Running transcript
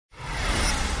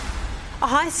A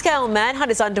high-scale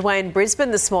manhunt is underway in Brisbane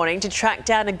this morning to track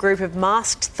down a group of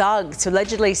masked thugs who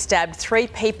allegedly stabbed 3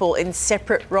 people in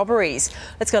separate robberies.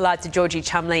 Let's go live to Georgie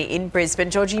Chumley in Brisbane.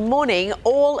 Georgie, morning.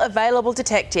 All available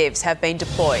detectives have been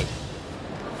deployed.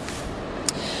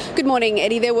 Good morning,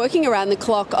 Eddie. They're working around the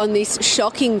clock on this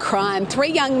shocking crime.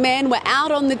 3 young men were out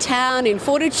on the town in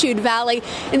Fortitude Valley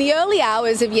in the early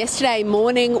hours of yesterday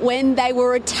morning when they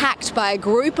were attacked by a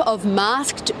group of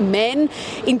masked men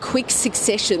in quick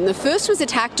succession. The first was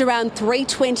attacked around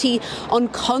 3:20 on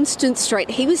Constant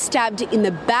Street. He was stabbed in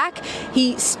the back.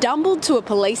 He stumbled to a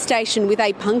police station with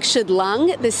a punctured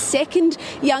lung. The second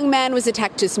young man was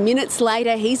attacked just minutes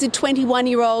later. He's a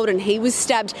 21-year-old and he was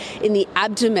stabbed in the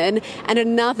abdomen, and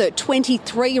another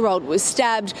 23-year-old was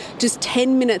stabbed just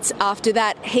 10 minutes after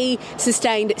that. He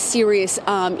sustained serious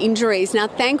injuries. Now,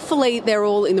 thankfully, they're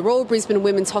all in the Royal Brisbane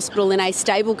Women's Hospital in a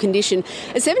stable condition.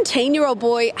 A 17-year-old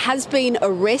boy has been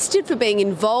arrested for being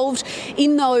involved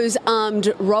in those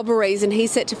armed robberies, and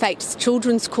he's set to face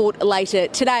children's court later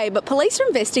today. But police are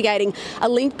investigating a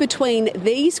link between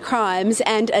these crimes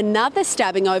and another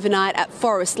stabbing overnight at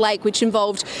Forest Lake, which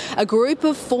involved a group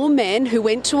of 4 men who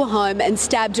went to a home and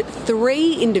stabbed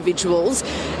 3 individuals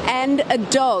and a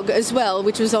dog as well,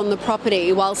 which was on the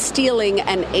property, while stealing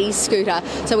an e-scooter.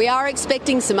 So we are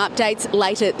expecting some updates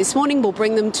later this morning. We'll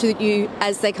bring them to you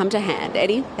as they come to hand.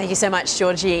 Eddie? Thank you so much,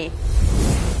 Georgie.